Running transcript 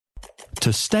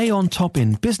To stay on top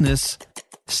in business,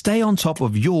 stay on top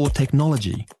of your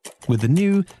technology with the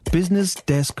new Business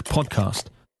Desk podcast,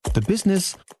 The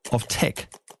Business of Tech.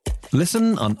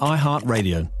 Listen on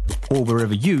iHeartRadio or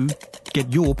wherever you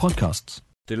get your podcasts.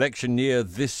 Election year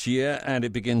this year, and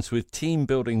it begins with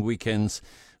team-building weekends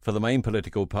for the main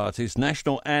political parties.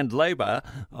 National and Labour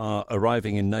are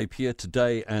arriving in Napier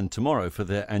today and tomorrow for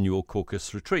their annual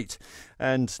caucus retreat.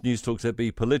 And Newstalk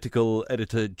ZB political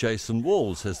editor Jason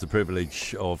Walls has the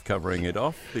privilege of covering it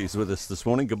off. He's with us this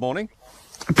morning. Good morning.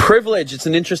 Privilege. It's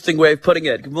an interesting way of putting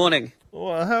it. Good morning.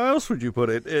 Well, how else would you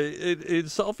put it?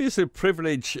 It's obviously a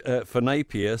privilege for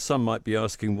Napier. Some might be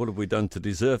asking, what have we done to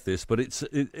deserve this? But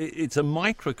it's a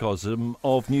microcosm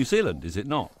of New Zealand, is it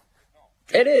not?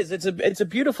 It is. It's a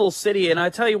beautiful city, and I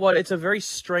tell you what, it's a very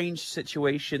strange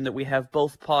situation that we have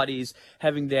both parties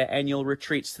having their annual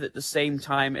retreats at the same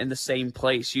time in the same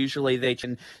place. Usually they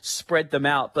can spread them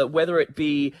out, but whether it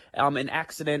be an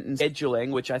accident in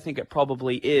scheduling, which I think it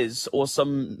probably is, or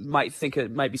some might think it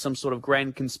might be some sort of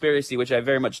grand conspiracy, which I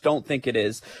very much don't think it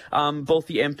is. Both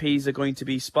the MPs are going to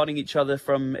be spotting each other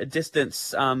from a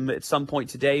distance at some point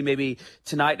today. Maybe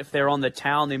tonight, if they're on the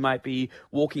town, they might be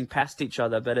walking past each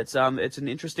other. But it's an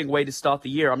interesting way to start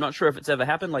the year. I'm not sure if it's ever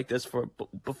happened like this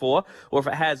before, or if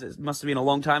it has, it must have been a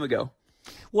long time ago.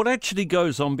 What actually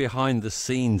goes on behind the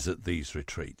scenes at these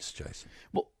retreats, Jason?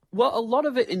 Well, a lot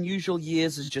of it in usual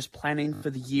years is just planning for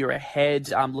the year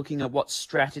ahead, looking at what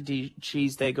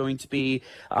strategies they're going to be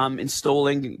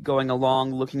installing, going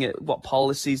along, looking at what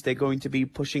policies they're going to be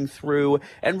pushing through,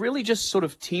 and really just sort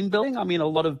of team building. I mean, a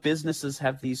lot of businesses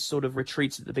have these sort of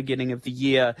retreats at the beginning of the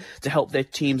year to help their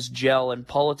teams gel, and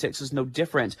politics is no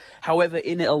different. However,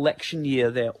 in an election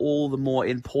year, they're all the more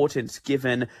important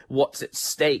given what's at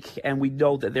stake, and we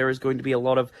know that there is going to be a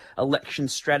lot of election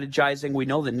strategizing. We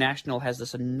know that National has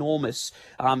this enormous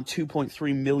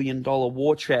 $2.3 million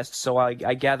war chest, so I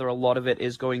gather a lot of it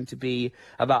is going to be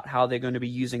about how they're going to be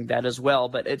using that as well.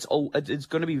 But it's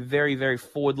going to be very, very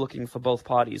forward-looking for both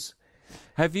parties.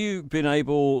 Have you been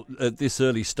able, at this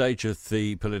early stage of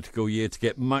the political year, to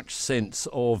get much sense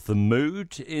of the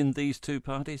mood in these two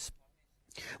parties?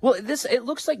 Well, it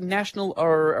looks like National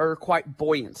are quite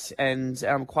buoyant and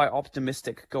quite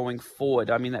optimistic going forward.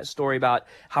 I mean, that story about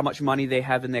how much money they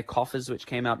have in their coffers, which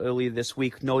came out earlier this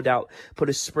week, no doubt put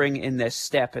a spring in their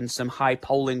step, and some high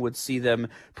polling would see them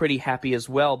pretty happy as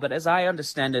well. But as I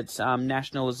understand it,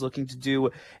 National is looking to do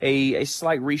a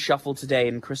slight reshuffle today,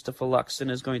 and Christopher Luxon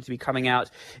is going to be coming out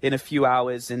in a few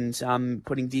hours and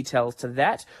putting details to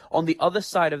that. On the other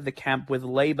side of the camp with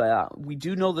Labour, we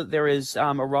do know that there is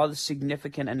a rather significant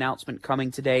announcement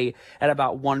coming today at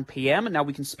about 1 p.m. Now,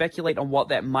 we can speculate on what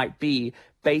that might be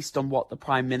based on what the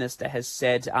Prime Minister has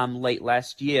said late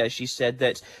last year. She said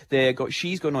that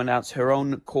she's going to announce her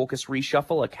own caucus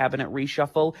reshuffle, a cabinet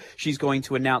reshuffle. She's going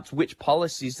to announce which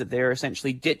policies that they're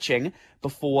essentially ditching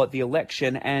before the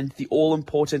election, and the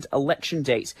all-important election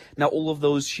date. Now, all of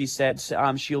those, she said,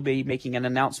 she'll be making an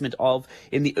announcement of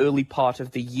in the early part of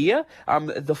the year.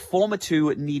 The former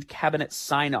two need cabinet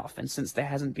sign-off, and since there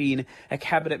hasn't been a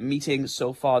cabinet meeting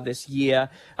so far this year,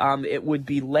 it would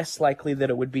be less likely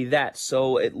that it would be that.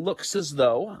 So it looks as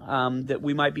though that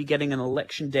we might be getting an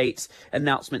election date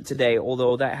announcement today,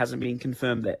 although that hasn't been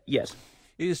confirmed yet.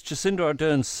 Is Jacinda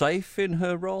Ardern safe in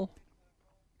her role?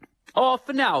 Oh,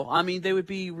 for now. I mean, it would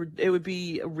be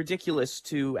ridiculous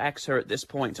to axe her at this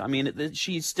point. I mean,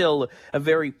 she's still a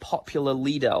very popular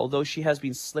leader, although she has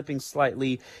been slipping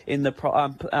slightly in the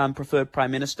preferred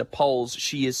prime minister polls.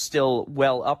 She is still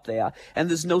well up there, and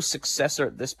there's no successor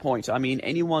at this point. I mean,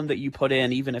 anyone that you put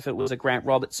in, even if it was a Grant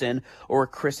Robertson or a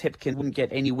Chris Hipkin, wouldn't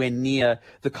get anywhere near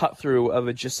the cut-through of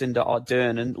a Jacinda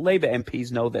Ardern, and Labour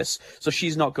MPs know this, so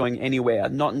she's not going anywhere,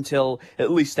 not until at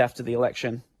least after the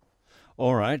election.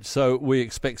 All right, so we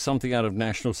expect something out of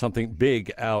National, something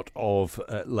big out of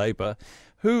Labour.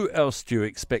 Who else do you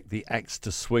expect the axe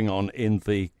to swing on in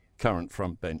the current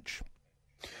front bench?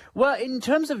 Well, in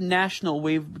terms of National,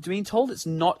 we've been told it's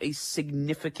not a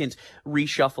significant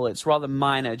reshuffle. It's rather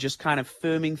minor, just kind of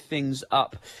firming things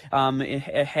up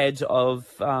ahead of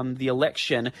the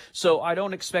election. So I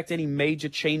don't expect any major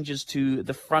changes to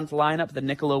the front lineup, the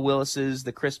Nicola Willises,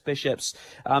 the Chris Bishops,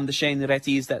 the Shane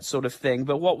Rettys, that sort of thing.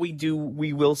 But what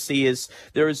we will see is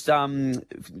there was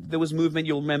movement.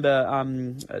 You'll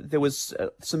remember there was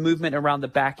some movement around the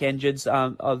back engines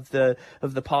of the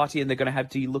party, and they're going to have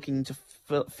to be looking to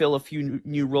fill a few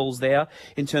new roles there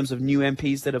in terms of new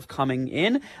MPs that have coming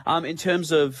in. In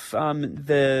terms of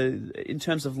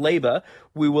Labour,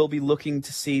 we will be looking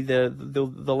to see the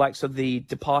likes of the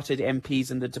departed MPs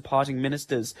and the departing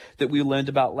ministers that we learned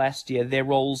about last year. Their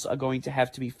roles are going to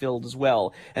have to be filled as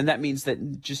well. And that means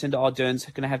that Jacinda Ardern's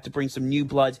going to have to bring some new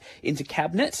blood into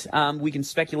cabinet. We can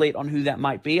speculate on who that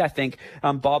might be. I think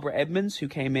Barbara Edmonds, who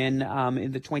came in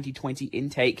the 2020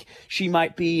 intake, she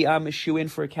might be a shoe-in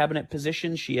for a cabinet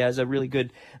position. She has a really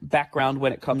good background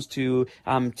when it comes to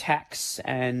tax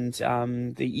and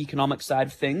the economic side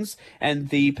of things. And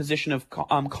the position of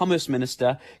Commerce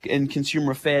Minister in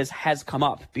Consumer Affairs has come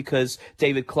up because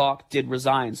David Clark did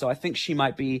resign. So I think she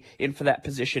might be in for that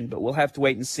position, but we'll have to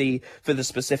wait and see for the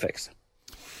specifics.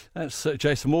 That's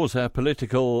Jason Moores, our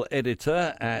political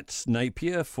editor at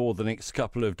Napier, for the next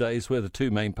couple of days, where the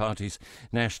two main parties,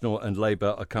 National and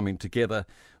Labour, are coming together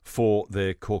for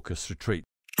their caucus retreat.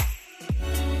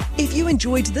 If you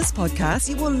enjoyed this podcast,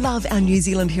 you will love our New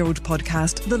Zealand Herald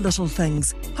podcast, The Little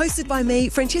Things, hosted by me,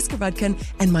 Francesca Rudkin,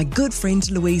 and my good friend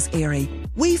Louise Airy.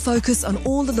 We focus on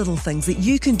all the little things that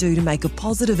you can do to make a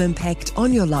positive impact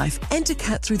on your life and to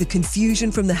cut through the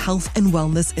confusion from the health and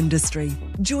wellness industry.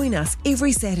 Join us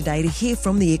every Saturday to hear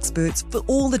from the experts for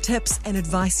all the tips and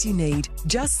advice you need.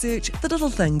 Just search The Little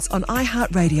Things on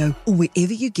iHeartRadio or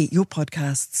wherever you get your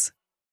podcasts.